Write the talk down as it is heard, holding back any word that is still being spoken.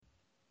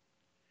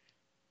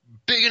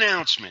Big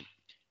announcement.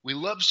 We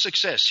love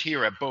success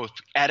here at both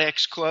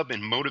Adex Club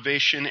and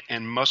Motivation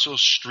and Muscle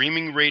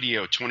Streaming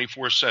Radio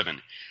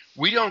 24/7.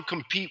 We don't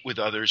compete with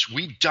others,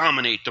 we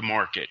dominate the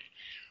market.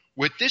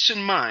 With this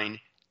in mind,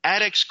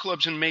 Adex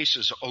Clubs and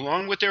Mesas,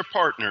 along with their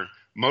partner,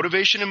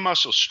 Motivation and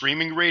Muscle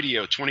Streaming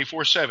Radio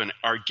 24/7,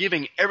 are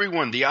giving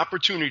everyone the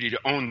opportunity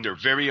to own their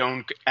very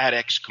own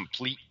Adex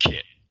Complete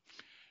Kit.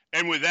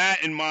 And with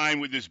that in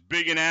mind, with this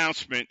big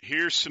announcement,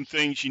 here's some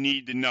things you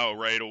need to know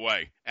right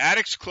away.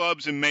 Adex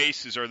Clubs and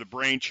Mesas are the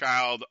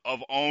brainchild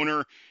of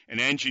owner and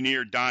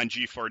engineer Don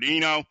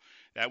Giafardino.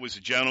 That was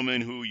a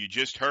gentleman who you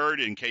just heard,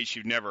 in case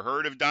you've never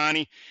heard of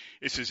Donnie.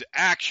 This is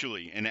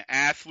actually an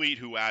athlete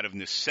who, out of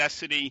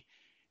necessity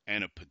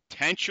and a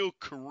potential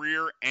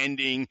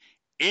career-ending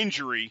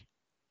injury,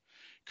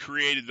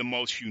 created the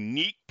most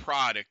unique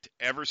product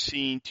ever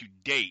seen to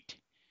date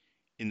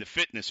in the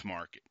fitness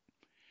market.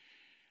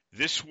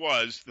 This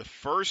was the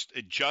first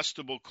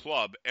adjustable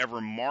club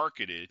ever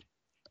marketed,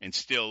 and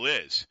still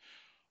is.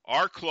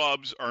 Our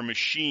clubs are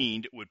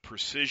machined with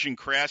precision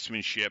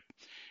craftsmanship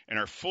and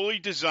are fully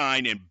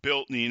designed and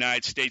built in the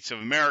United States of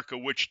America,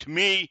 which to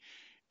me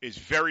is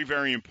very,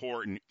 very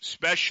important,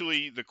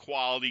 especially the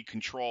quality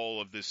control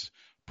of this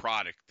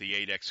product, the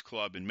Adex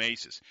Club and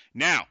Mesas.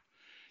 Now,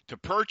 to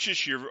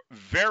purchase your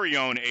very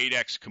own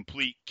Adex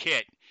Complete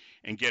Kit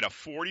and get a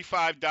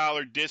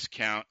 $45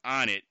 discount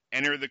on it,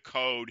 enter the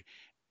code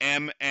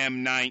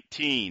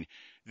MM19.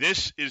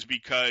 This is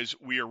because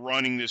we are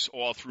running this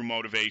all through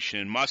Motivation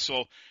and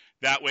Muscle.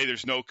 That way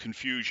there's no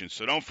confusion.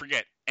 So don't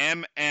forget,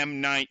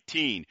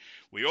 MM19.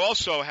 We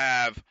also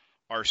have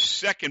our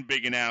second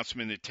big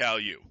announcement to tell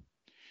you.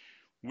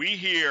 We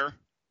here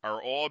are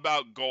all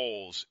about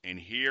goals, and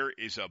here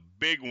is a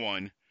big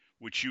one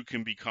which you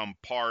can become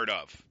part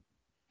of.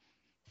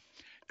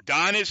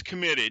 Don is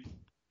committed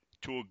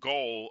to a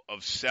goal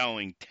of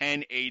selling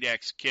 10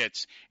 Adex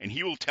kits, and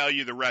he will tell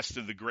you the rest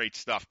of the great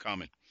stuff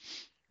coming.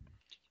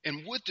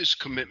 And with this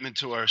commitment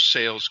to our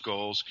sales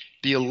goals,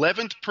 the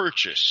 11th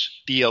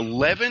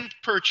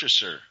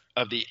purchaser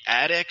of the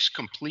Adex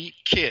Complete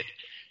Kit,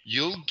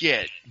 you'll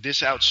get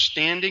this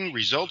outstanding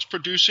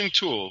results-producing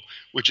tool,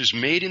 which is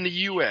made in the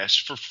U.S.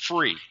 for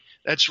free.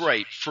 That's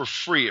right, for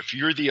free if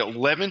you're the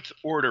 11th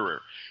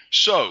orderer.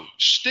 So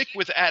stick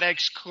with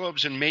Adex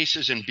Clubs and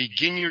Mesas and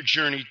begin your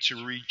journey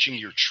to reaching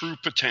your true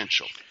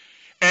potential.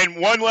 And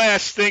one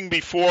last thing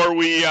before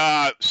we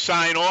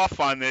sign off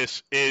on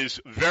this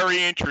is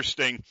very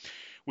interesting.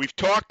 We've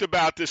talked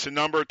about this a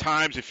number of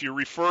times. If you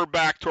refer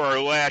back to our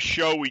last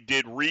show we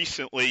did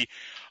recently,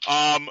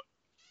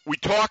 we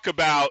talk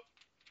about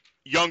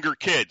younger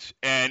kids.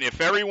 And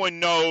if everyone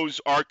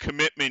knows our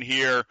commitment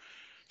here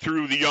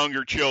through the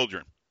younger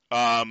children,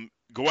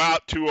 go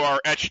out to our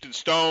Etched in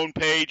Stone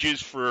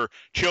pages for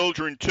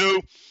children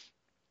too,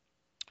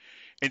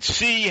 and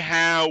see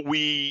how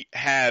we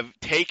have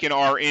taken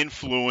our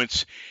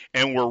influence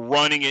and we're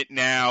running it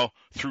now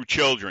through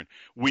children.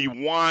 We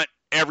want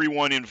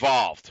everyone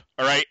involved,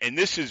 all right? And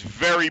this is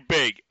very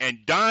big.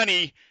 And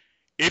Donnie,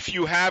 if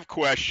you have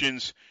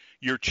questions,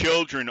 your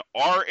children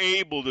are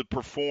able to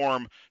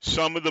perform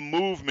some of the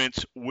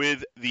movements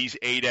with these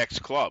Adex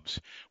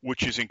clubs,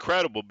 which is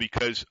incredible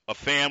because a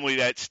family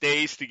that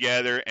stays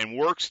together and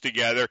works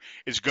together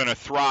is going to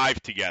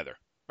thrive together,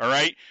 all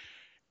right?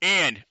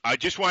 And I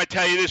just want to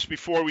tell you this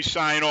before we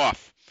sign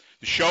off.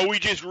 The show we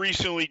just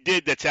recently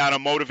did that's out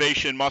on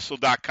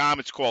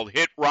motivationmuscle.com, it's called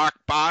Hit Rock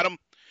Bottom.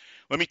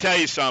 Let me tell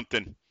you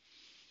something.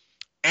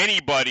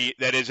 Anybody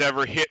that has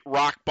ever hit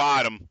rock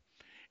bottom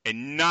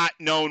and not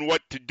known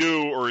what to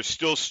do or is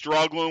still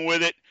struggling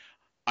with it,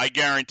 I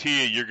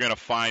guarantee you're going to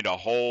find a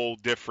whole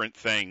different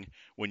thing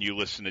when you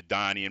listen to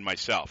Donnie and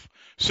myself.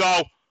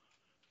 So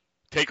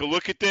take a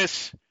look at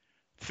this,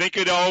 think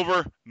it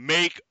over,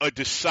 make a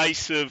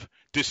decisive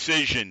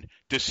decision.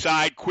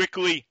 Decide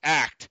quickly,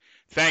 act.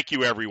 Thank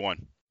you,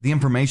 everyone. The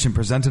information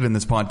presented in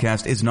this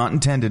podcast is not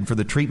intended for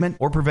the treatment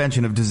or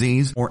prevention of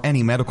disease or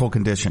any medical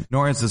condition,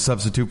 nor is a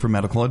substitute for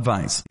medical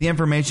advice. The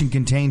information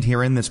contained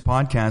here in this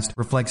podcast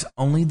reflects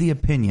only the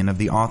opinion of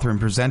the author and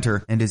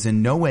presenter and is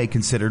in no way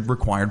considered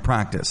required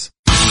practice.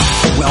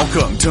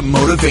 Welcome to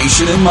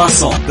Motivation and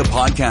Muscle, the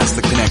podcast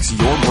that connects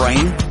your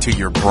brain to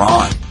your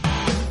brawn.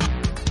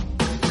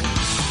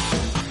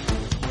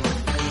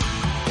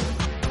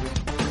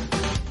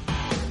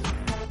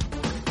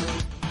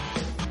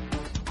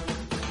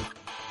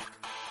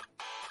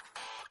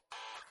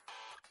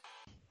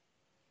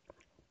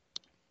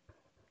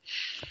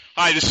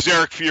 Hi, this is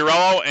Eric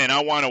Fiorillo, and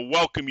I want to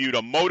welcome you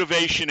to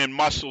Motivation and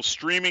Muscle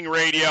Streaming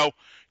Radio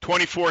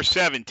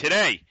 24/7.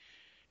 Today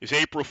is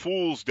April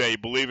Fool's Day,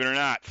 believe it or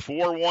not,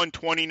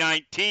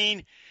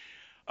 4/1/2019.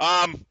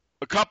 A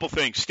couple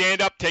things.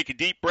 Stand up, take a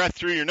deep breath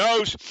through your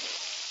nose,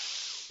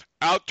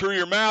 out through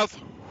your mouth,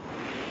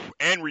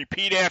 and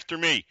repeat after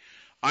me.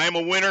 I am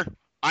a winner.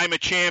 I'm a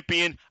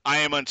champion. I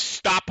am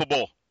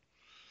unstoppable.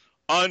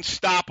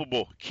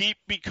 Unstoppable. Keep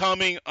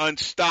becoming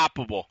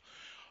unstoppable.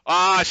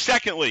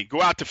 Secondly,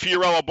 go out to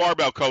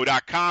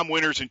FiorilloBarbellCo.com,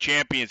 Winners and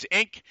Champions,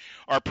 Inc.,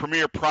 our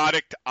premier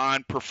product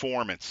on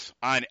performance,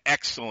 on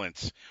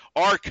excellence,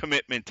 our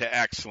commitment to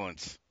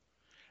excellence.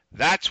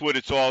 That's what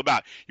it's all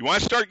about. You want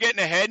to start getting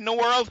ahead in the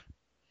world?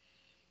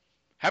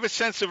 Have a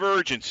sense of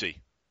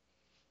urgency.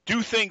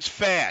 Do things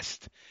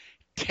fast.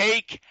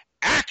 Take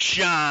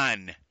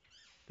action.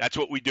 That's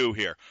what we do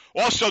here.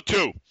 Also,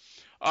 too,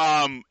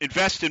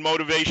 invest in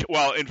motivation.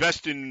 Well,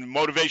 invest in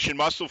Motivation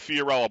Muscle,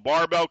 Fiorillo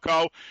Barbell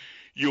Co.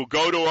 You'll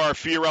go to our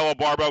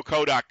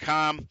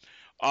FiorilloBarbellCo.com.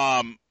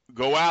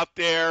 Go out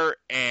there,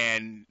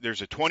 and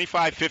there's a $25,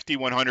 $50,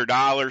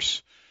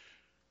 $100.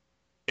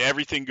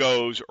 Everything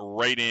goes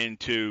right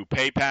into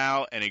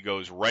PayPal, and it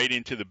goes right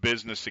into the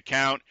business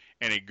account,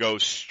 and it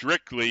goes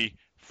strictly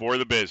for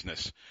the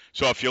business.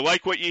 So if you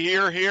like what you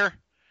hear here,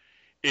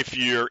 if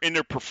you're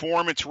into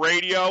performance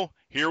radio,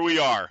 here we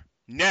are.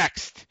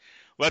 Next,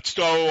 let's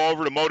go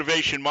over to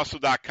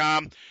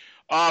motivationmuscle.com.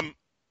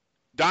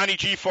 Donnie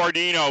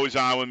Giafardino is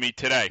on with me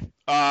today.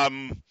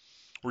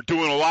 We're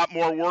doing a lot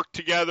more work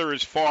together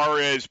as far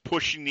as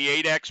pushing the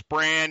Adex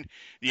brand,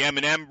 the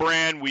M&M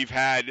brand. We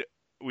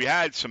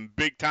had some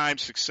big time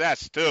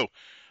success too,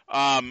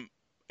 and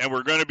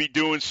we're going to be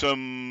doing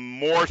some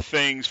more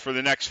things for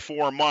the next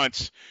 4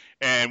 months,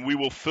 and we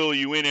will fill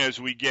you in as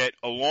we get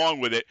along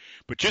with it.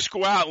 But just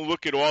go out and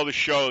look at all the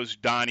shows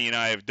Donnie and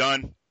I have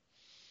done.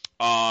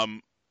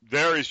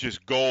 There is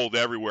just gold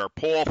everywhere.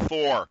 Paul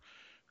Thor,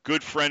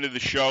 good friend of the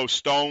show,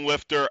 Stone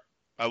Lifter.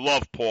 I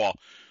love Paul.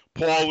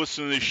 Paul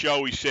listened to the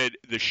show. He said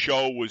the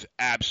show was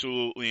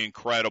absolutely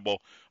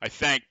incredible. I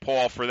thank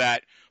Paul for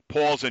that.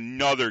 Paul's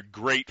another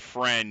great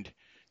friend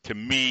to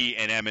me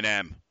and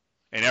M&M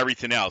and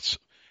everything else.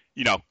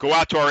 You know, go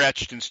out to our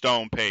Etched in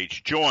Stone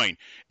page. Join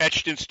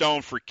Etched in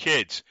Stone for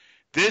Kids.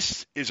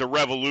 This is a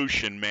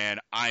revolution, man.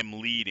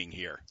 I'm leading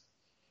here.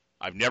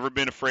 I've never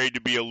been afraid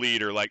to be a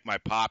leader, like my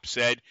pop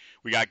said.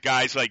 We got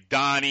guys like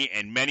Donnie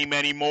and many,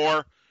 many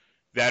more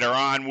that are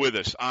on with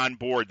us, on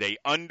board. They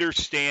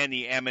understand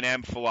the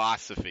M&M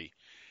philosophy,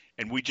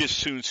 and we just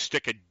soon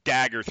stick a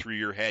dagger through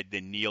your head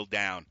than kneel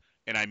down,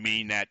 and I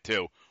mean that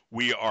too.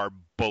 We are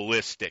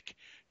ballistic.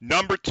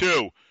 Number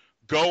 2,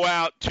 go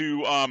out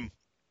to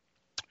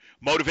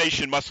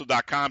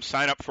motivationmuscle.com,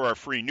 sign up for our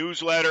free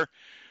newsletter.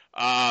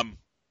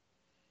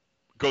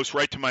 Goes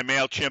right to my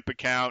MailChimp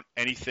account.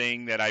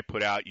 Anything that I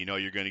put out, you know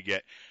you're going to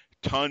get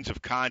tons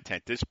of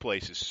content. This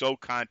place is so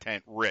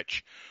content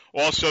rich.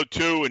 Also,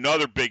 too,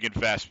 another big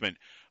investment,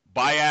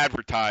 buy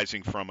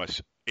advertising from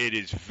us. It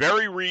is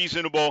very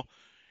reasonable,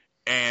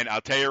 and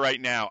I'll tell you right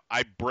now,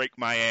 I break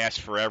my ass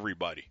for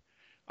everybody.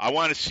 I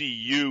want to see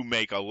you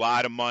make a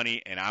lot of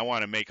money, and I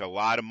want to make a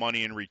lot of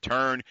money in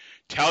return.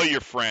 Tell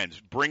your friends.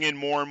 Bring in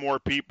more and more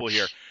people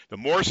here. The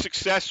more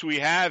success we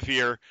have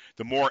here,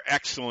 the more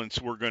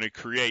excellence we're going to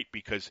create,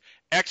 because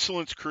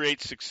excellence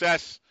creates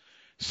success.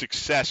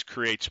 Success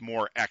creates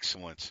more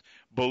excellence.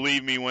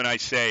 Believe me when I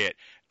say it.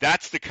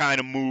 That's the kind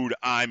of mood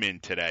I'm in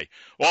today.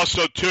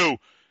 Also, too,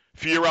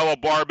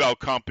 Fiorillo Barbell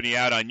Company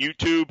out on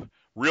YouTube.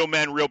 Real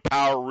Men, Real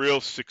Power,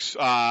 Real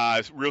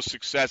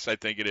Success, I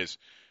think it is.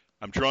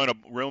 I'm drawing up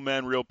Real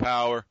Men, Real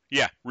Power.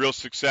 Yeah, Real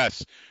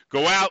Success.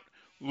 Go out,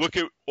 look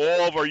at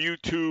all of our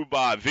YouTube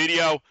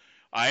video.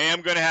 I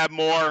am going to have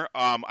more.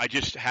 I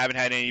just haven't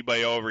had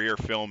anybody over here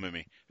filming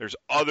me. There's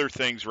other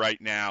things right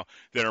now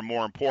that are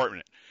more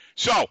important.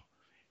 So,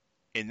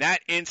 in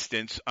that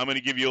instance, I'm going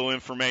to give you a little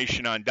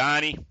information on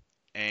Donnie,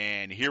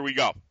 and here we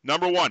go.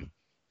 Number 1,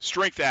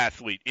 strength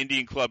athlete,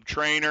 Indian club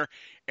trainer,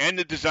 and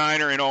the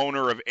designer and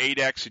owner of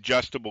Adex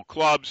adjustable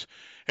clubs.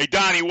 Hey,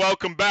 Donnie,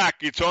 welcome back.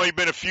 It's only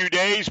been a few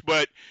days,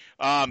 but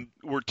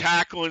we're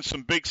tackling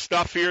some big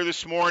stuff here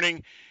this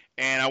morning,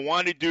 and I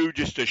want to do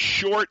just a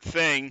short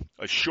thing,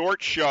 a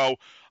short show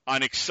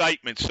on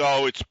excitement.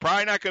 So it's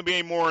probably not going to be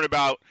any more than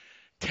about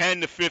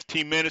 10 to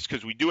 15 minutes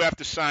because we do have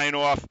to sign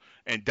off,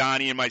 and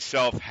Donnie and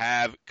myself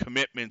have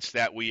commitments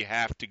that we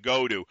have to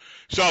go to.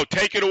 So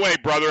take it away,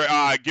 brother.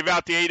 Give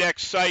out the Adex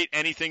site,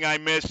 anything I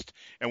missed,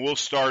 and we'll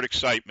start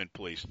excitement,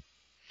 please.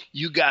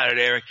 You got it,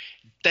 Eric.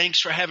 Thanks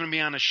for having me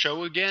on the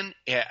show again.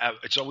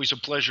 It's always a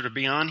pleasure to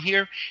be on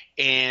here.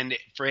 And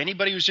for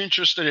anybody who's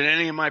interested in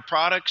any of my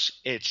products,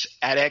 it's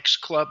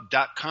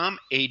adexclub.com,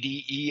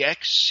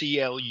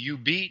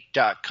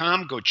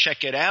 ADEXCLUB.com. Go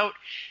check it out.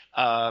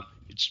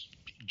 It's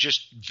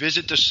just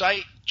visit the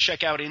site,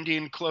 check out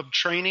Indian Club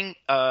training,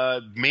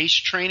 mace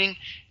training.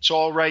 It's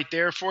all right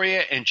there for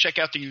you. And check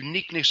out the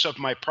uniqueness of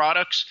my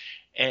products.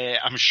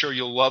 I'm sure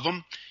you'll love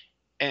them.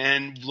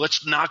 And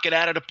let's knock it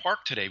out of the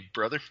park today,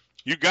 brother.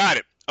 You got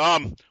it.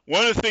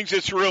 One of the things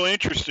that's real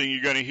interesting,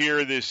 you're going to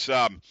hear this,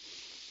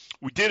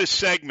 we did a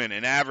segment,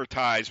 an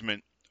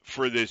advertisement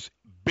for this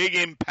big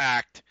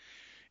impact,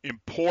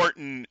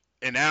 important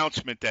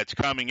announcement that's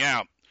coming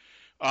out.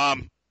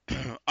 On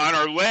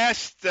our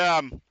last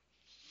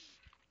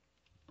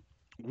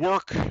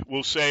work,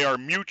 we'll say our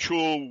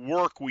mutual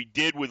work we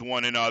did with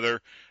one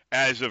another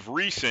as of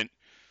recent,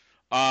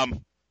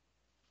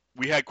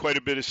 we had quite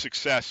a bit of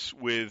success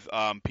with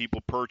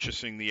people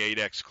purchasing the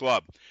Adex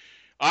Club.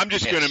 I'm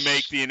just Yes. going to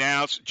make the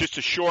announcement, just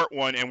a short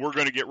one, and we're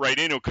going to get right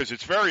into it because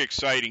it's very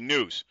exciting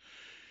news.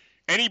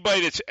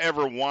 Anybody that's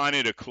ever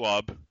wanted a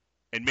club,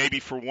 and maybe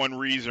for one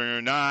reason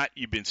or not,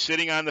 you've been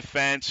sitting on the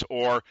fence,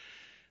 or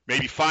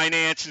maybe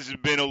finances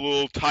have been a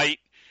little tight,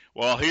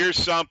 well, here's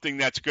something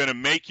that's going to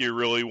make you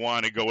really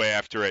want to go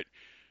after it.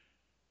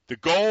 The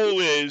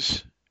goal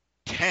is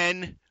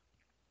 10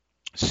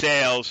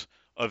 sales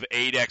of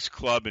Adex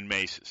Club and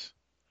Maces,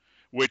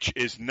 which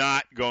is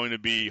not going to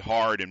be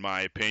hard in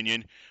my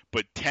opinion,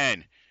 but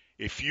 10.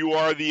 If you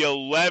are the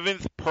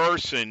 11th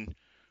person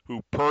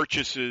who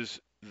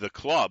purchases the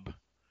club,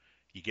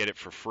 you get it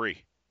for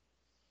free.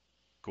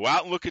 Go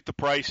out and look at the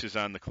prices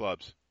on the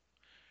clubs.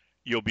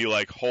 You'll be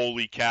like,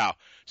 holy cow.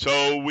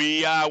 So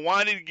we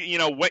wanted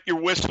to, wet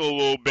your whistle a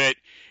little bit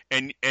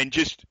and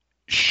just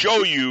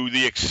show you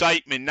the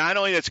excitement, not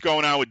only that's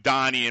going on with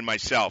Donnie and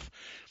myself.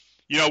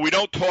 We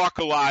don't talk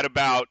a lot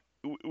about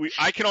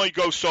I can only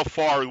go so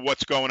far with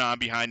what's going on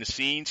behind the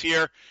scenes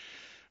here,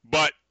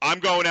 but I'm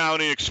going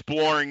out and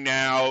exploring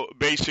now,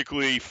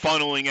 basically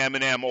funneling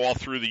M&M all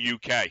through the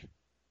UK.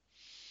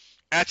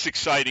 That's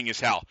exciting as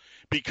hell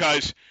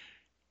because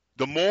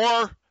the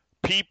more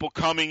people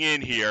coming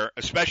in here,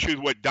 especially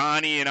with what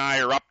Donnie and I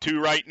are up to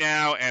right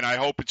now, and I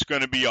hope it's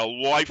going to be a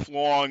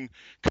lifelong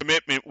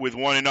commitment with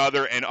one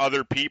another and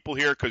other people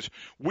here because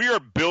we are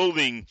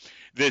building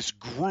this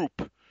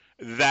group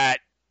that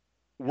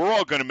we're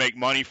all going to make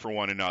money for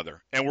one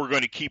another, and we're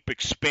going to keep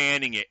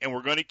expanding it, and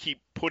we're going to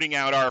keep putting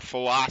out our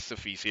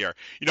philosophies here.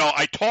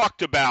 I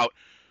talked about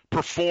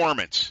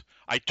performance.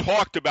 I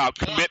talked about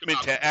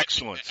commitment to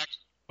excellence.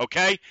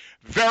 Okay?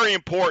 Very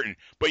important.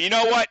 But you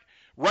know what?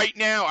 Right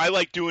now, I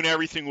like doing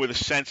everything with a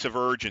sense of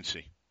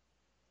urgency.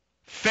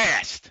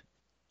 Fast.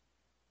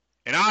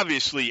 And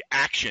obviously,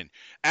 action.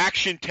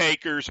 Action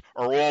takers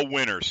are all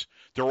winners.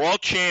 They're all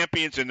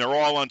champions, and they're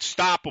all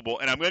unstoppable.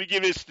 And I'm going to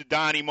give this to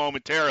Donnie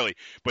momentarily.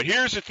 But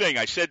here's the thing.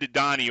 I said to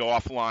Donnie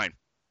offline.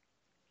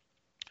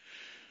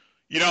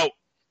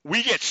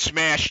 We get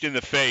smashed in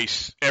the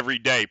face every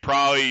day.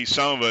 Probably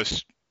some of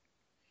us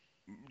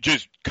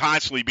just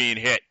constantly being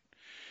hit.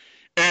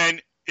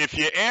 And if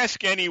you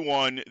ask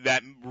anyone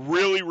that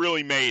really,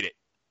 really made it,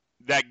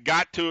 that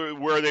got to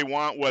where they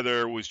want,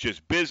 whether it was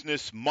just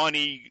business,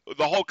 money,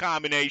 the whole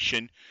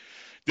combination,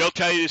 they'll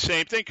tell you the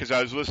same thing because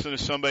I was listening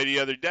to somebody the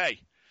other day.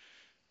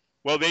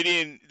 Well, they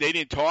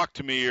didn't talk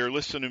to me or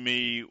listen to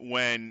me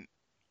when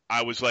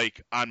I was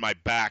like on my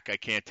back, I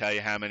can't tell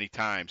you how many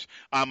times,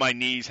 on my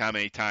knees how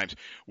many times,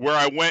 where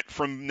I went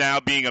from now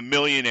being a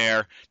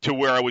millionaire to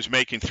where I was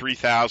making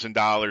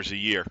 $3,000 a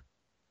year,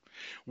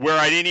 where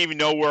I didn't even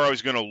know where I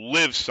was going to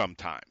live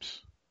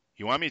sometimes.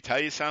 You want me to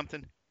tell you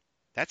something?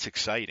 That's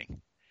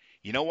exciting.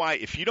 You know why?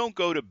 If you don't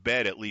go to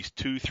bed at least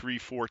 2, 3,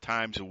 4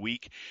 times a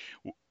week,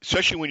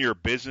 especially when you're a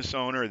business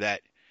owner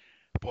that,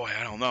 boy,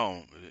 I don't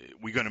know,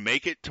 we going to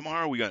make it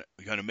tomorrow? We going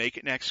to make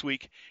it next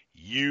week?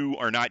 You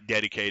are not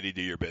dedicated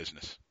to your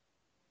business.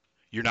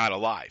 You're not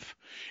alive.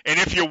 And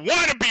if you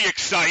want to be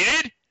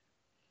excited,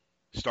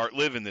 start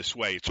living this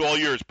way. It's all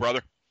yours,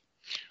 brother.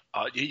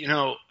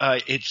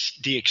 It's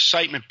the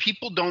excitement.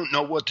 People don't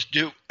know what to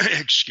do.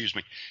 Excuse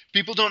me.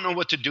 People don't know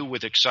what to do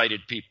with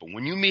excited people.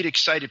 When you meet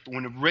excited,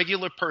 when a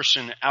regular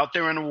person out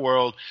there in the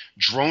world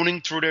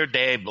droning through their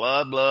day,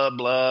 blah, blah,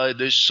 blah,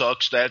 this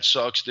sucks, that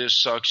sucks, this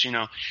sucks,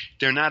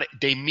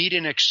 they meet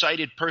an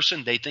excited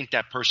person, they think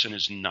that person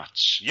is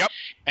nuts. Yep.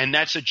 And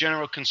that's a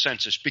general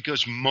consensus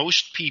because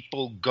most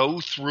people go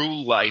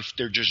through life,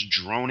 they're just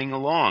droning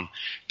along.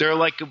 They're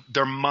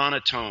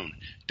monotone.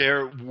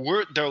 They're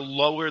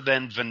lower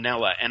than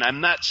vanilla. And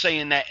I'm not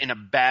saying that in a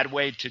bad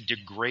way to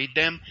degrade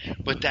them,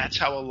 but that's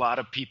how a lot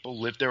of people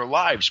live their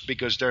lives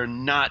because they're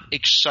not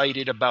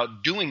excited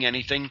about doing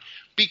anything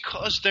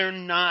because they're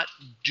not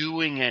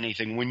doing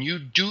anything. When you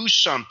do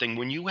something,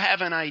 when you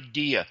have an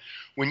idea,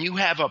 when you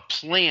have a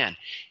plan,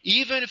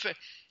 even if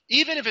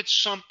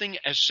it's something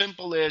as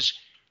simple as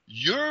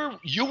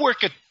you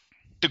work at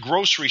the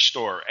grocery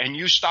store and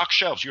you stock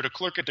shelves. You're the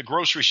clerk at the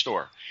grocery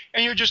store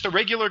and you're just a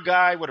regular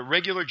guy with a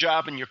regular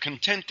job and you're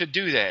content to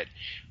do that.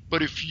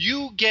 But if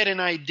you get an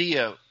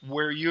idea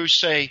where you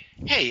say,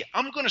 hey,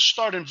 I'm going to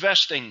start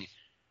investing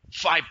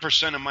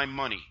 5% of my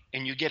money,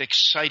 and you get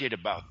excited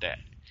about that,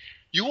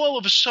 you all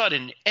of a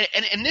sudden,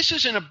 and this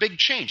isn't a big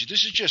change.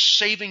 This is just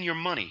saving your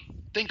money.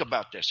 Think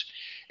about this.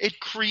 It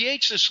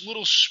creates this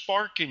little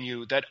spark in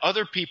you that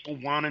other people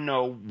want to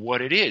know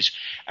what it is.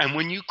 And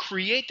when you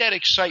create that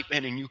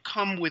excitement and you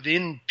come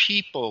within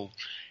people,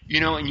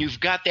 and you've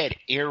got that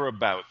air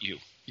about you,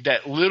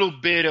 that little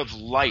bit of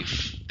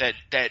life that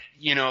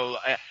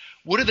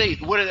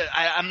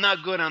I'm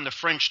not good on the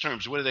French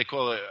terms. What do they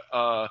call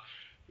it?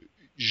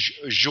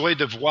 Joie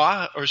de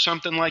vivre or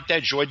something like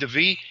that. Joie de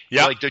vie.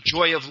 Yeah. Like the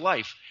joy of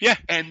life. Yeah.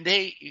 And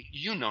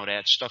you know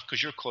that stuff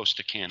because you're close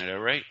to Canada,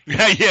 right?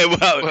 Yeah.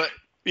 Well,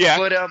 yeah.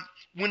 But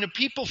when the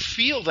people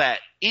feel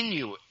that in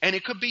you, and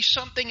it could be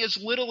something as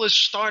little as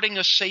starting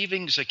a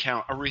savings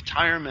account, a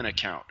retirement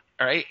account,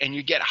 all right? And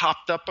you get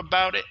hopped up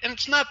about it. And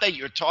it's not that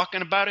you're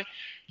talking about it.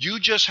 You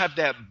just have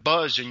that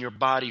buzz in your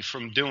body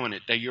from doing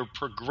it, that you're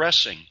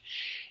progressing.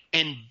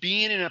 And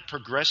being in a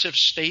progressive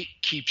state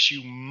keeps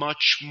you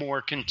much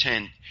more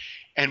content.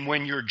 And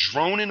when you're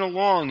droning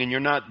along and you're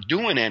not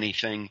doing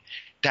anything,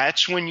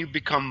 that's when you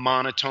become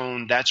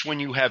monotone. That's when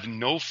you have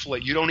no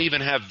flavor. You don't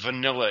even have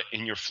vanilla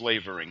in your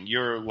flavoring.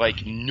 You're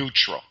like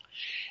neutral.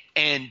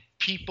 And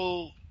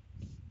people,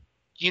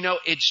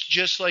 it's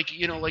just like,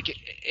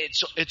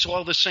 it's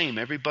all the same.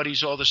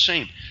 Everybody's all the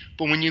same.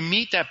 But when you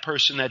meet that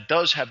person that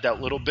does have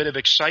that little bit of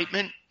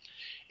excitement,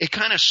 it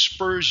kind of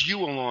spurs you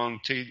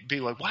along to be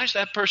like, why is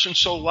that person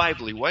so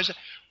lively? Why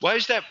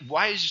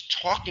is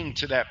talking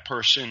to that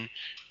person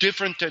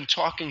different than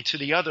talking to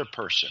the other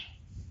person?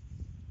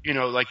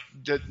 Like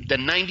the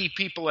 90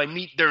 people I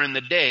meet during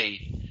the day,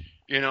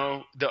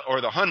 or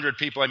the 100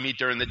 people I meet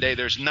during the day,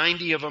 there's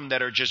 90 of them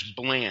that are just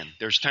bland.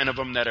 There's 10 of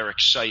them that are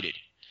excited.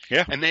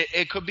 Yeah. And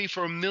it could be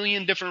for a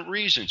million different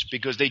reasons,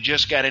 because they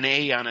just got an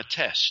A on a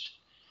test.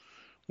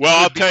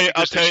 Well, I'll tell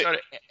you.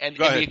 And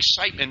the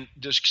excitement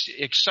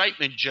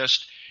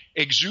just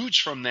exudes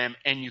from them,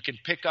 and you can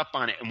pick up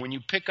on it. And when you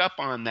pick up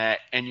on that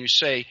and you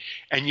say,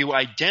 and you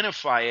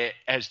identify it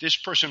as this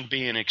person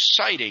being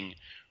exciting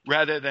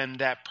rather than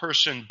that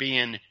person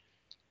being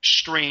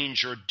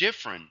strange or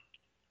different,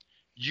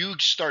 you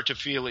start to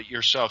feel it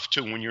yourself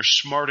too when you're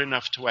smart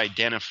enough to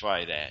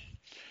identify that.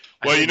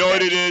 Well, you know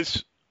what it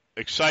is?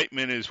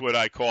 Excitement is what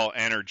I call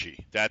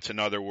energy. That's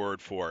another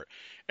word for it.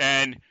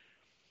 And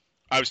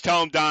I was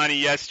telling Donnie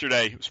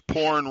yesterday, it was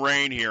pouring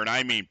rain here, and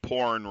I mean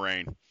pouring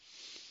rain.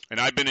 And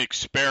I've been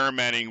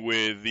experimenting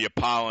with the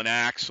Apollon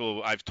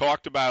axle. I've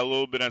talked about it a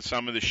little bit on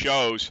some of the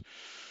shows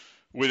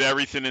with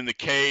everything in the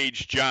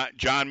cage. John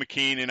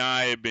McKean and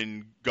I have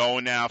been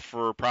going now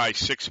for probably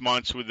 6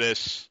 months with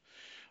this.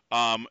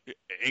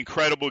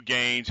 Incredible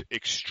gains,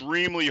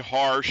 extremely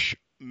harsh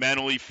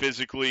mentally,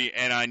 physically,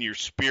 and on your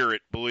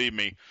spirit, believe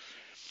me.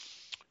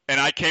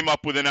 And I came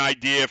up with an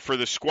idea for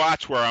the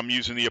squats where I'm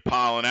using the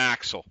Apollon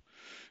axle.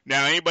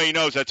 Now, anybody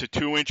knows that's a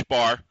 2-inch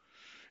bar,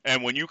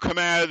 and when you come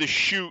out of the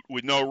chute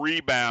with no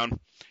rebound,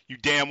 you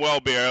damn well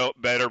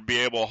better be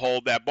able to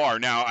hold that bar.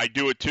 Now, I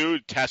do it too,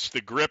 test the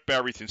grip,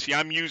 everything. See,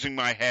 I'm using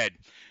my head.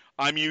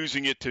 I'm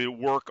using it to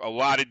work a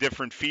lot of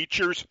different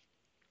features.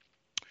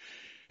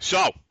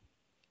 So,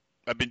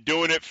 I've been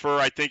doing it for,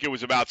 I think it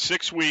was about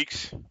 6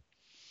 weeks,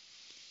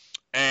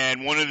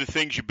 and one of the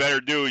things you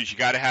better do is you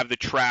got to have the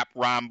trap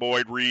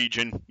rhomboid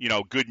region,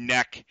 good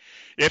neck.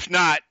 If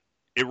not,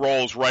 it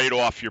rolls right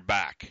off your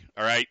back,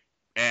 all right?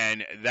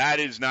 And that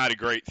is not a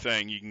great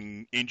thing. You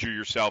can injure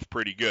yourself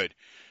pretty good.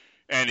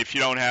 And if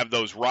you don't have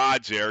those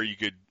rods there, you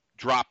could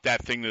drop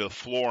that thing to the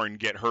floor and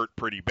get hurt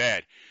pretty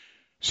bad.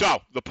 So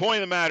the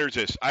point of the matter is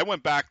this. I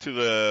went back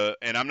to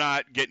and I'm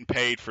not getting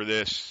paid for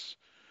this,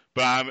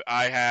 but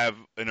I have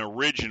an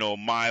original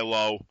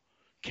Milo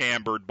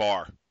cambered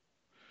bar.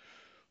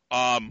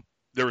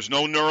 There was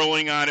no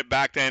knurling on it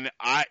back then.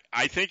 I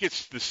think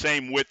it's the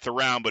same width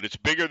around, but it's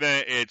thicker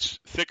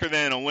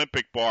than an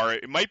Olympic bar.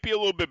 It might be a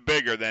little bit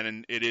bigger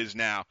than it is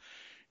now.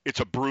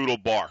 It's a brutal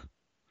bar.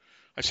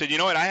 I said, you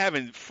know what? I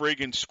haven't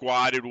friggin'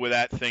 squatted with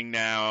that thing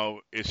now.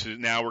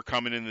 Now we're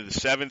coming into the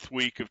 7th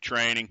week of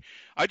training.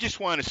 I just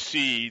want to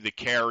see the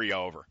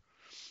carryover.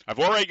 I've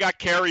already got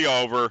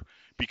carryover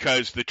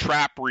because the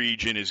trap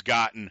region has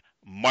gotten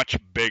much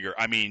bigger.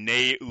 I mean,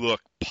 they look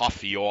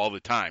puffy all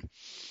the time.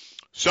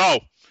 So,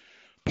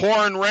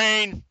 pouring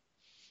rain,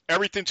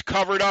 everything's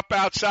covered up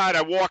outside.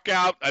 I walk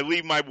out, I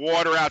leave my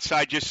water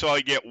outside just so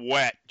I get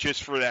wet,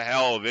 just for the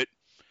hell of it.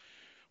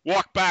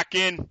 Walk back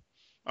in,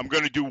 I'm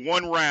going to do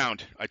 1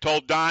 round. I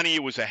told Donnie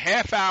it was a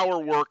half-hour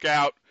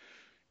workout,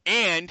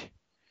 and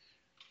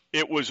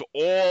it was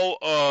all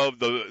of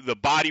the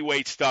body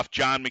weight stuff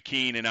John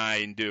McKean and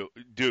I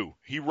do.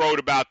 He wrote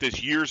about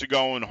this years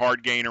ago in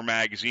Hard Gainer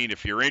magazine.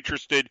 If you're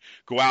interested,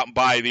 go out and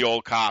buy the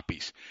old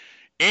copies.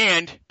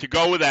 And to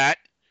go with that,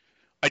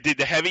 I did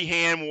the heavy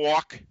hand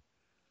walk,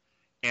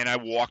 and I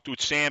walked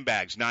with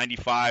sandbags,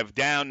 95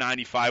 down,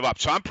 95 up.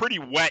 So I'm pretty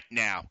wet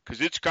now because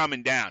it's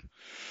coming down.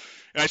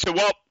 And I said,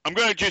 well, I'm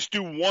going to just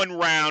do 1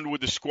 round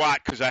with the squat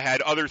because I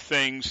had other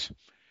things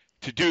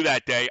to do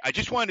that day. I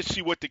just wanted to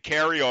see what the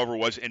carryover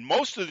was. And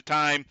most of the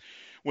time,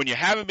 when you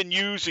haven't been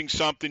using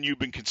something you've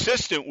been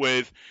consistent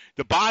with,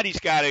 the body's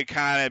got to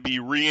kind of be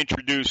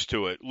reintroduced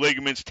to it.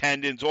 Ligaments,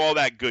 tendons, all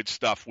that good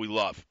stuff we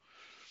love.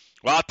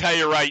 Well, I'll tell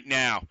you right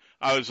now,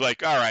 I was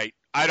like, all right,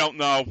 I don't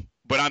know,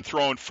 but I'm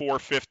throwing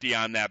 450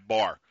 on that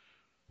bar.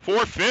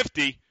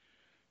 450?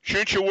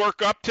 Shouldn't you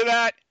work up to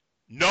that?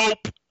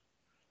 Nope.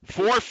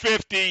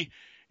 450,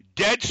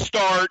 dead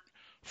start,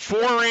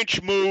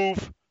 4-inch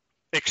move,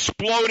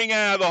 exploding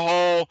out of the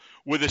hole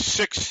with a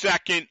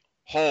 6-second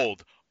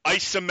hold.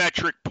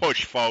 Isometric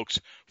push,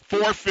 folks.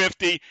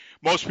 450.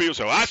 Most people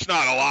say, well, that's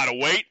not a lot of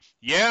weight.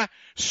 Yeah,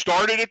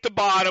 started at the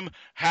bottom,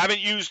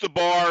 haven't used the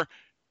bar,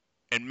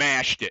 and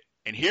mashed it.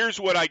 And here's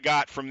what I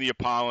got from the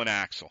Apollon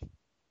axle.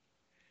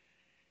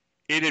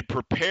 It had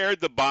prepared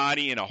the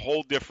body in a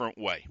whole different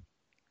way.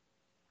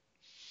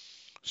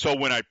 So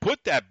when I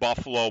put that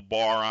Buffalo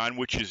bar on,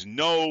 which is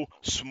no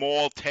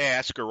small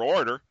task or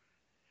order,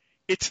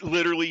 it's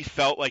literally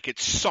felt like it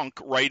sunk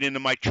right into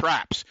my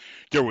traps.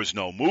 There was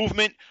no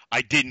movement.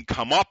 I didn't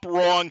come up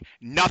wrong.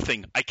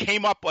 Nothing. I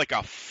came up like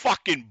a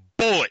fucking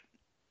bullet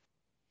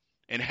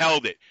and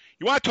held it.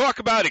 You want to talk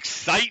about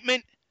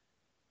excitement?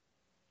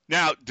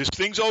 Now, does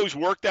things always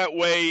work that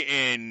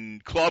way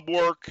in club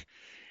work,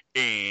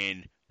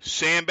 in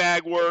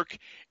sandbag work,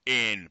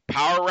 in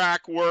power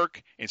rack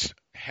work?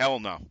 Hell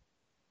no.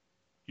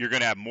 You're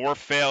going to have more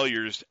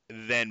failures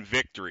than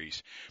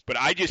victories. But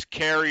I just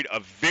carried a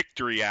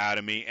victory out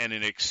of me and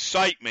an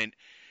excitement.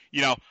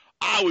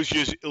 I was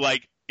just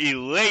like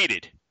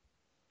elated.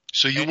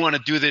 So you want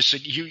to do this?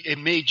 It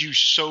made you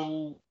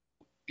so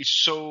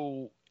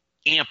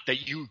amped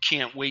that you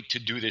can't wait to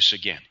do this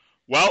again.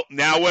 Well,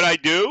 now what I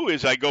do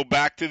is I go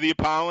back to the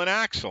Apollo and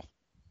Axle.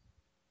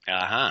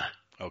 Uh-huh.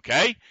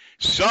 Okay?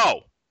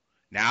 So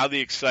now the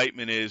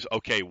excitement is,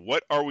 okay,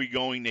 what are we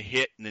going to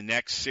hit in the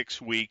next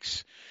 6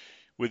 weeks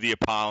with the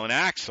Apollo and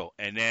Axle?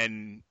 And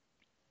then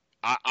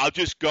I'll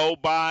just go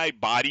by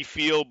body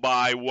feel,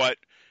 by what,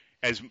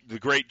 as the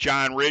great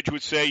John Ridge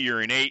would say,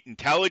 your innate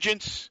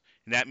intelligence.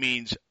 And that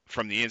means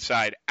from the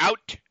inside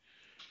out.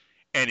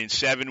 And in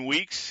 7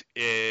 weeks,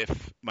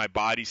 if my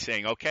body's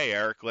saying, okay,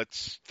 Eric,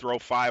 let's throw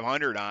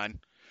 500 on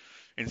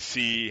and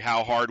see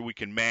how hard we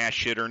can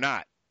mash it or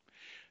not.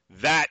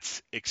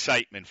 That's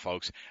excitement,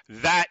 folks.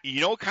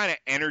 What kind of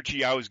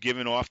energy I was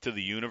giving off to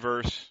the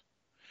universe?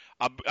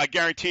 I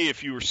guarantee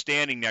if you were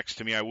standing next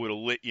to me, I would have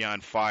lit you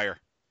on fire.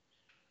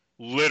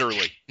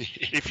 Literally.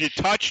 If you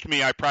touched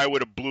me, I probably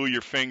would have blew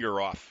your finger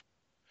off.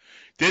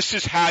 This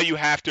is how you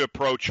have to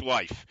approach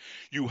life.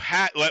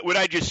 What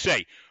I just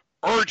say?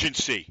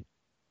 Urgency.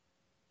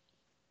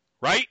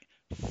 Right?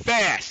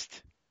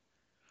 Fast.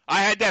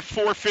 I had that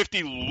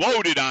 450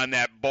 loaded on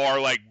that bar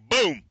like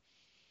boom.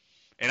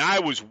 And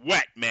I was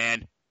wet,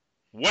 man.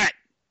 Wet.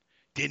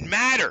 Didn't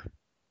matter.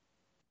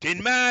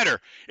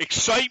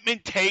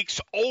 Excitement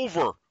takes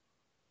over.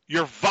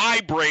 You're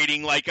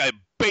vibrating like a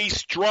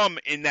bass drum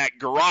in that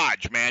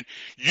garage, man.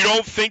 You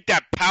don't think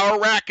that power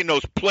rack and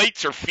those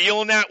plates are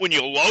feeling that when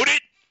you load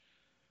it?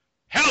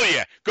 Hell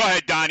yeah. Go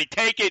ahead, Donnie.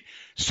 Take it.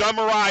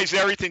 Summarize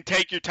everything.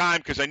 Take your time,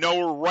 because I know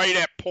we're right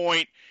at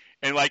point.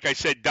 And like I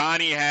said,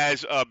 Donnie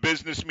has a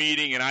business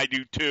meeting, and I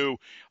do too,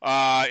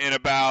 in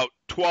about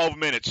 12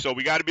 minutes. So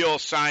we got to be able to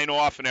sign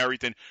off and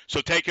everything.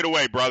 So take it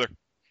away, brother.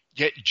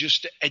 Yeah,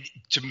 just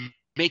to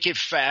make it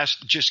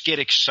fast, just get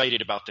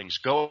excited about things.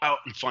 Go out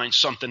and find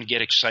something to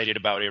get excited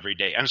about every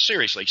day. And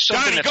seriously,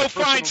 something Donnie, that's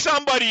go find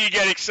somebody you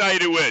get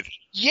excited with.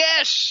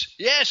 Yes.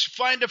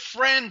 Find a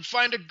friend,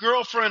 find a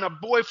girlfriend, a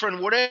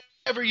boyfriend,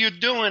 whatever you're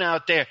doing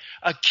out there.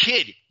 A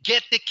kid.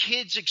 Get the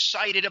kids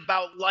excited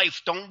about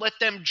life. Don't let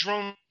them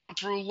drone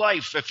through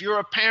life. If you're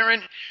a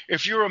parent,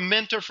 if you're a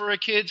mentor for a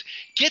kid,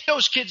 get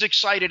those kids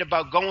excited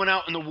about going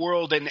out in the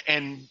world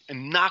and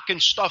knocking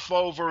stuff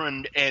over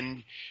and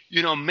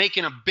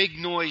making a big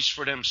noise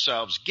for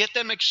themselves. Get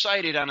them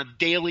excited on a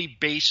daily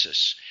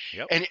basis.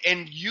 Yep.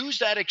 And use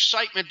that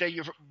excitement that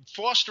you're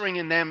fostering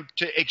in them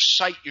to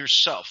excite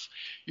yourself.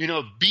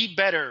 Be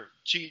better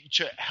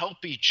to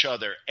help each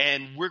other.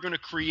 And we're going to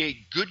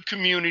create good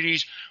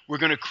communities. We're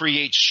going to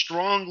create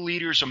strong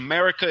leaders.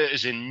 America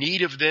is in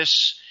need of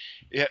this.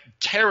 Yeah,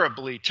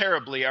 terribly.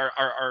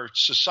 Our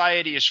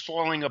society is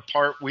falling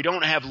apart. We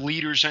don't have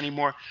leaders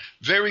anymore.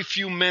 Very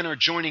few men are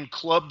joining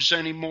clubs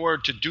anymore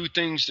to do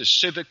things, the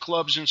civic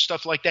clubs and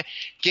stuff like that.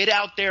 Get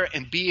out there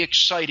and be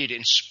excited.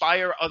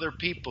 Inspire other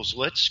people.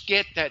 Let's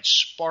get that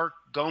spark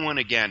going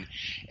again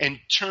and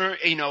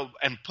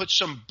and put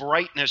some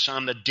brightness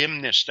on the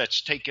dimness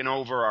that's taken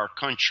over our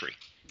country.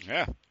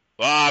 Yeah.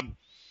 I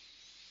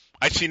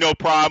see no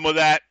problem with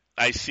that.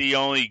 I see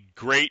only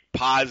great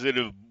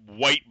positive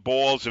white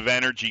balls of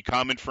energy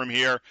coming from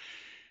here.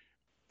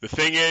 The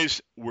thing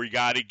is, we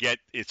got to get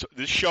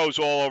this show's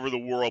all over the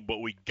world, but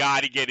we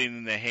got to get it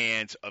in the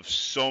hands of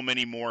so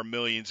many more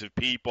millions of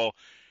people.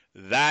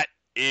 That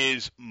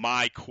is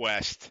my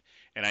quest.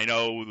 And I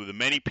know the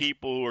many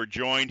people who are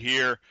joined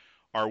here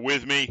are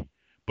with me.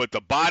 But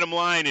the bottom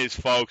line is,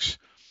 folks,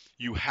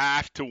 you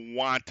have to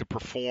want to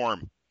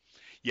perform.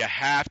 You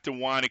have to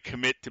want to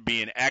commit to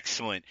being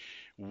excellent.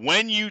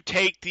 When you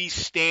take these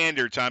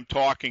standards I'm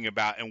talking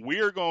about, and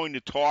we're going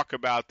to talk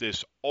about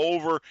this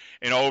over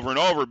and over and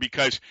over,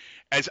 because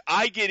as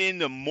I get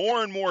into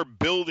more and more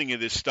building of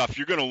this stuff,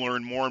 you're going to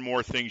learn more and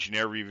more things you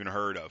never even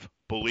heard of.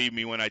 Believe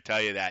me when I tell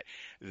you that.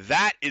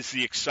 That is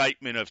the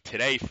excitement of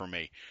today for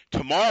me.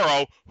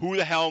 Tomorrow, who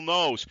the hell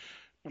knows?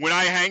 When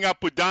I hang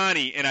up with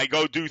Donnie and I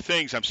go do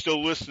things, I'm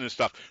still listening to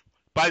stuff.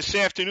 By this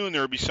afternoon,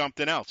 there will be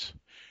something else.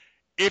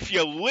 If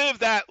you live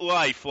that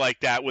life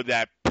like that with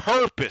that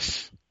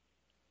purpose,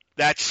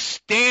 that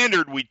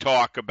standard we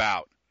talk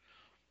about.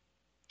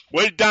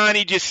 What did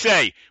Donnie just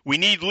say? We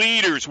need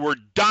leaders. We're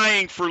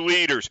dying for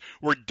leaders.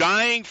 We're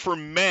dying for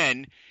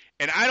men,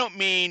 and I don't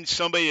mean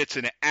somebody that's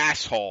an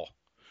asshole.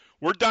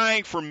 We're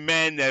dying for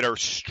men that are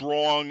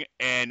strong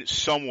and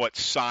somewhat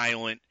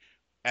silent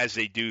as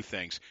they do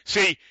things.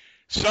 See,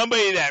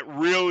 Somebody that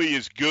really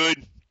is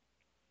good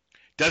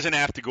doesn't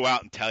have to go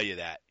out and tell you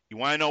that. You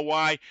want to know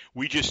why?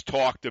 We just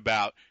talked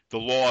about the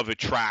law of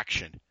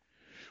attraction.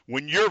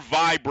 When you're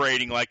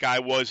vibrating like I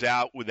was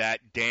out with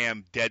that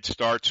damn dead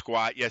start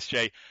squat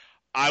yesterday,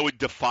 I would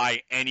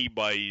defy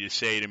anybody to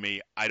say to me,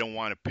 I don't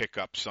want to pick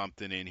up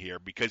something in here.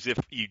 Because if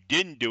you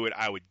didn't do it,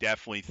 I would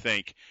definitely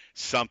think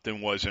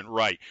something wasn't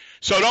right.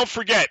 So don't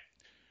forget,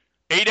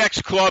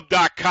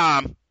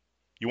 adexclub.com.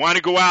 You want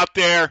to go out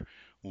there,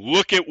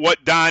 look at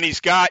what Donnie's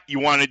got. You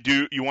want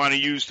to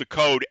use the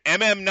code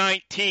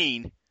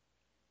MM19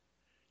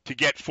 to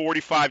get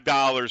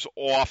 $45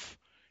 off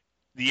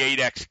the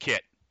Adex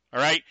kit. All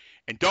right?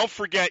 And don't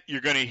forget,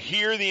 you're going to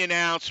hear the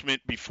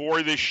announcement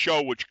before this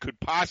show, which could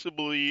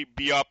possibly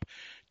be up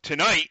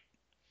tonight,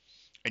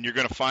 and you're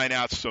going to find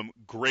out some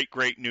great,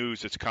 great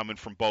news that's coming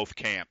from both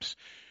camps.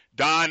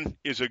 Don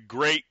is a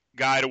great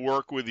guy to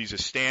work with. He's a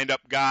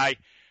stand-up guy.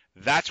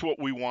 That's what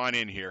we want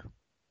in here,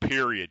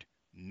 period.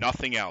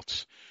 Nothing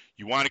else.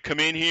 You want to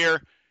come in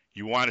here,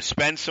 you want to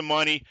spend some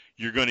money,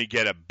 you're going to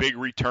get a big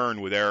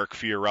return with Eric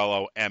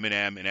Fiorillo,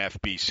 M&M, and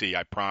FBC.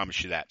 I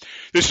promise you that.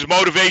 This is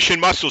Motivation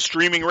Muscle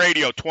Streaming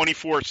Radio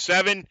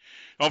 24/7.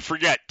 Don't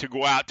forget to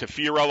go out to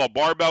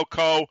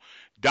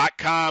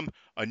FiorilloBarbellCo.com,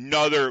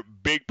 another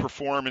big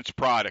performance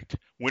product,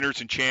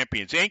 Winners and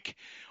Champions, Inc.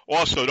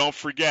 Also, don't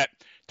forget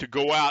to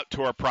go out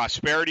to our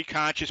Prosperity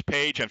Conscious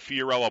page on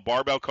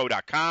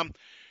FiorilloBarbellCo.com.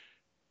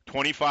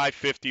 $25,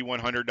 $50,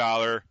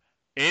 $100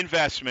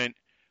 investment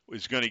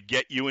is going to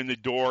get you in the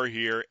door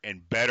here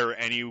and better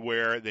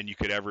anywhere than you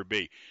could ever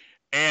be.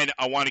 And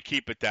I want to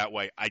keep it that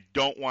way. I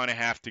don't want to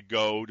have to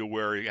go to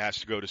where it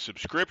has to go to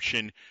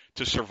subscription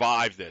to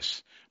survive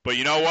this. But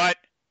you know what?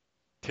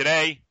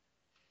 Today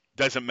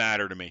doesn't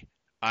matter to me.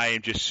 I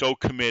am just so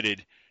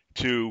committed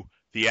to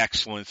the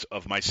excellence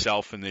of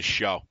myself in this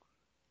show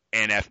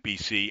and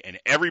FBC and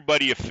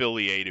everybody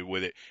affiliated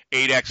with it.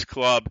 8X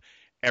Club,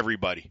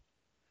 everybody.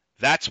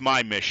 That's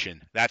my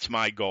mission. That's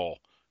my goal.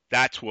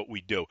 That's what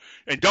we do.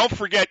 And don't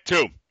forget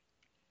to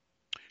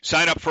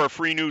sign up for a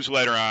free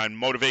newsletter on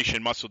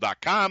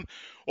motivationmuscle.com.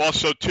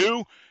 Also,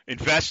 to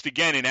invest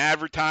again in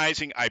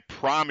advertising. I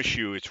promise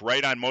you, it's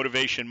right on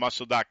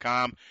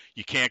motivationmuscle.com.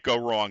 You can't go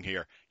wrong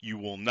here. You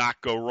will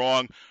not go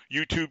wrong.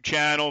 YouTube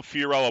channel,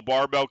 Fiorillo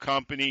Barbell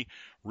Company,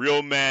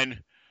 Real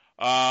Men,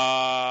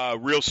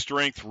 Real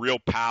Strength, Real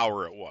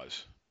Power it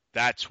was.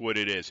 That's what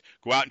it is.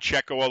 Go out and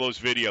check all those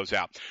videos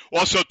out.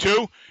 Also,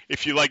 too,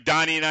 if you like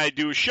Donnie and I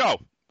do a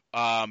show,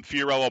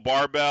 Fiorillo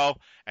Barbell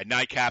at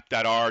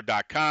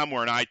nightcap.r.com.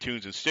 We're on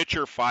iTunes and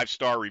Stitcher.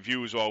 5-star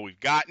review is all we've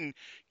gotten.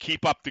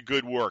 Keep up the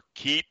good work.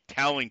 Keep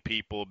telling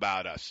people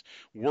about us.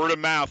 Word of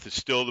mouth is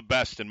still the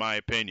best, in my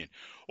opinion.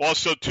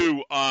 Also,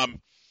 too,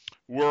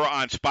 we're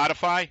on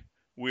Spotify.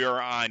 We are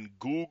on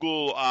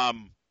Google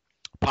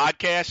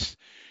Podcasts.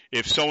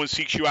 If someone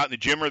seeks you out in the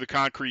gym or the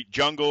concrete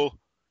jungle,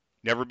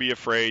 never be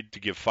afraid to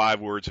give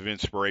 5 words of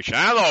inspiration.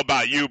 I don't know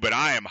about you, but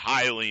I am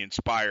highly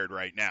inspired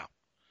right now.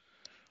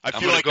 I'm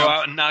going to go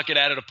out and knock it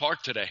out of the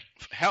park today.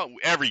 Hell,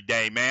 every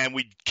day, man.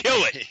 We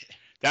kill it.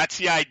 That's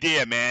the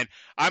idea, man.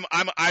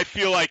 I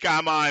feel like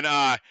I'm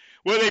on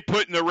what do they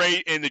put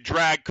in the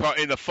drag car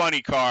in the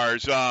funny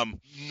cars?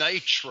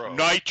 Nitro.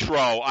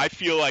 I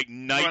feel like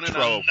Nitro. Running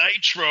on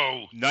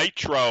Nitro.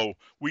 Nitro.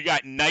 We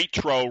got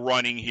Nitro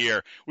running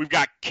here. We've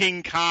got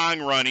King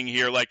Kong running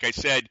here, like I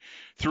said,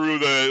 through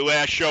the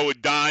last show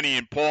with Donnie,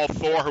 and Paul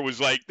Thor was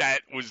like,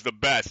 that was the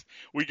best.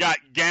 We got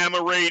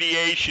gamma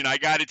radiation. I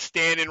got it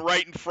standing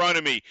right in front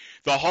of me.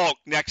 The Hulk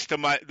next to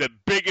the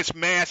biggest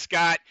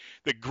mascot,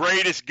 the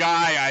greatest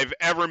guy I've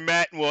ever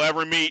met and will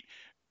ever meet,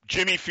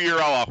 Jimmy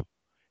Fiorillo.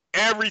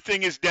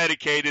 Everything is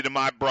dedicated to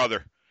my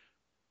brother.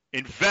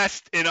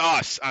 Invest in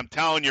us. I'm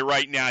telling you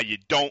right now, you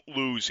don't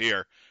lose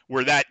here.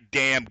 We're that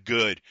damn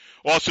good.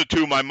 Also,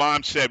 too, my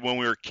mom said when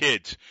we were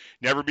kids,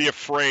 never be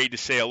afraid to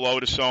say hello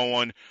to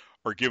someone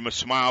or give them a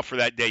smile for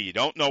that day. You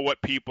don't know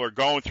what people are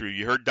going through.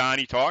 You heard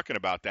Donnie talking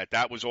about that.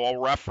 That was all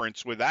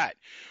reference with that.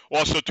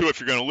 Also, too, if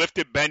you're going to lift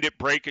it, bend it,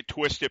 break it,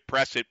 twist it,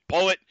 press it,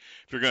 pull it,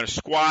 if you're going to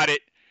squat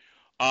it,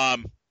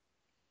 and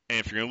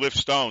if you're going to lift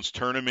stones,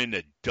 turn them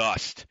into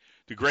dust.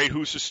 The great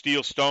Husa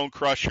Steel Stone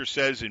Crusher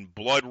says in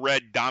Blood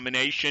Red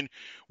Domination,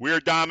 we're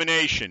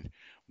domination.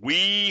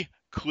 We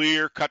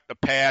clear, cut the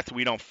path.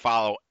 We don't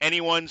follow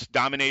anyone's.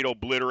 Dominate,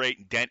 obliterate,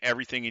 and dent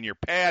everything in your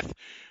path.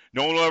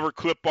 No one will ever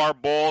clip our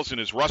balls.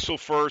 And as Russell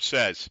Furr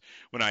says,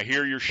 when I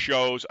hear your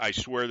shows, I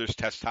swear there's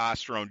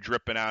testosterone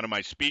dripping out of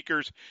my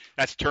speakers.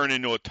 That's turned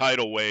into a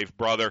tidal wave,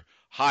 brother.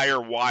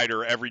 Higher,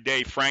 wider every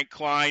day. Frank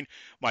Klein,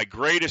 my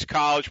greatest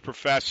college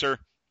professor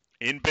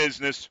in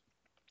business.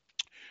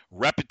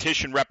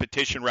 Repetition,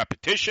 repetition,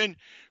 repetition.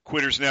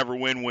 Quitters never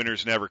win,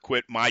 winners never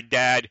quit. My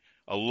dad,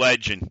 a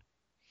legend.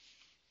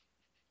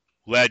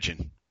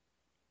 Legend.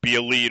 Be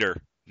a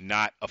leader,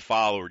 not a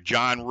follower.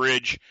 John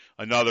Ridge,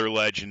 another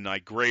legend, my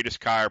greatest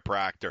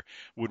chiropractor,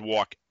 would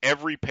walk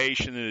every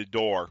patient in the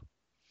door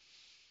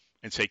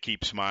and say,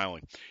 keep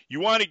smiling. You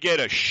want to get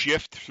a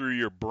shift through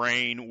your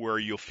brain where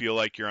you'll feel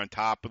like you're on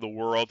top of the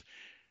world?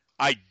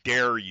 I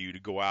dare you to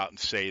go out and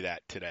say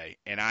that today,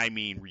 and I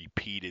mean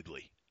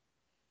repeatedly.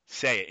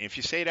 Say it. And if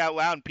you say it out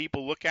loud and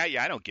people look at you,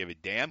 I don't give a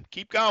damn.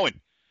 Keep going.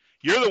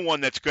 You're the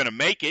one that's going to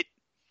make it.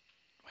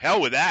 Hell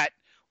with that.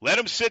 Let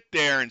them sit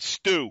there and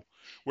stew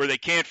where they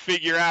can't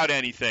figure out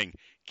anything.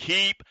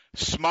 Keep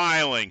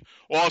smiling.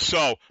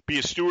 Also, be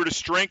a steward of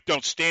strength.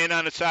 Don't stand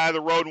on the side of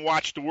the road and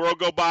watch the world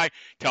go by.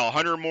 Tell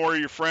 100 more of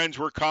your friends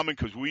we're coming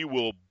because we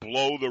will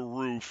blow the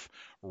roof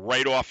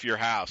right off your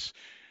house.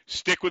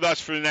 Stick with us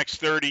for the next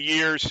 30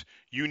 years.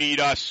 You need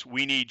us.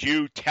 We need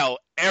you. Tell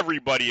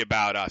everybody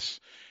about us.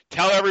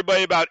 Tell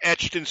everybody about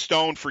Etched in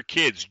Stone for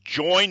Kids.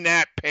 Join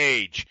that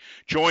page.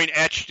 Join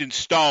Etched in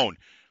Stone.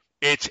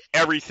 It's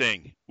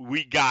everything.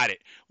 We got it.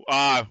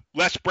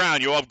 Les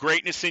Brown, you have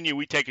greatness in you.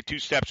 We take it 2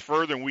 steps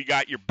further, and we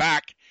got your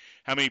back.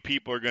 How many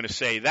people are going to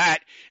say that?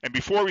 And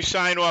before we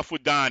sign off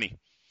with Donnie,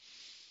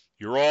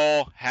 you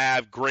all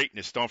have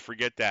greatness. Don't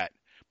forget that.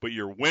 But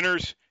you're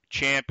winners,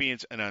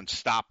 champions, and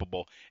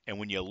unstoppable. And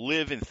when you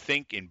live and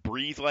think and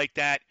breathe like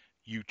that,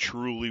 you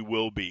truly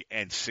will be.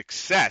 And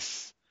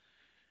success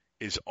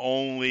is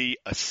only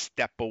a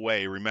step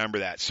away. Remember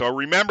that. So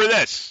remember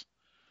this.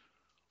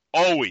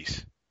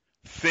 Always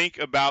think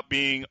about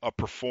being a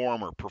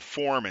performer,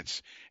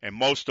 performance, and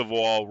most of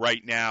all,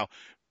 right now,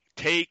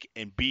 take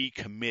and be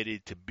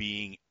committed to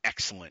being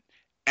excellent.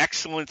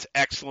 Excellence,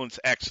 excellence,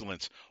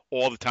 excellence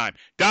all the time.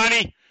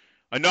 Donnie,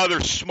 another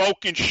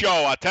smoking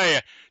show. I'll tell you,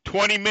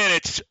 20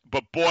 minutes,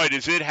 but boy,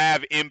 does it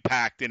have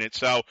impact in it.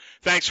 So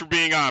thanks for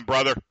being on,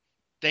 brother.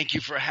 Thank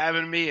you for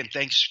having me, and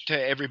thanks to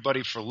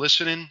everybody for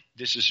listening.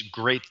 This is a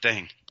great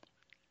thing.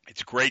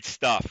 It's great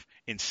stuff.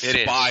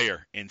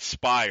 Inspire.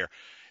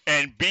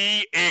 And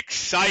be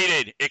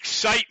excited.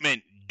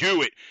 Excitement.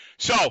 Do it.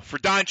 So, for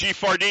Don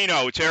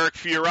Giafardino, it's Eric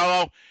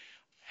Fiorillo.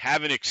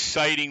 Have an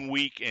exciting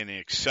week and an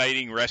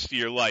exciting rest of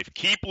your life.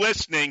 Keep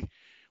listening.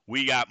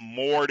 We got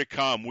more to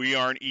come. We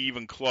aren't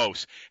even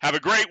close. Have a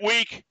great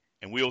week,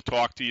 and we'll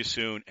talk to you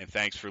soon, and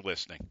thanks for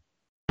listening.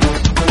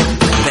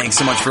 Thanks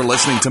so much for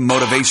listening to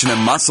Motivation and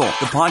Muscle,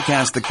 the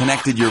podcast that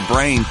connected your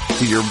brain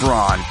to your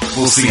brawn.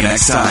 We'll see you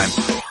next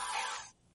time.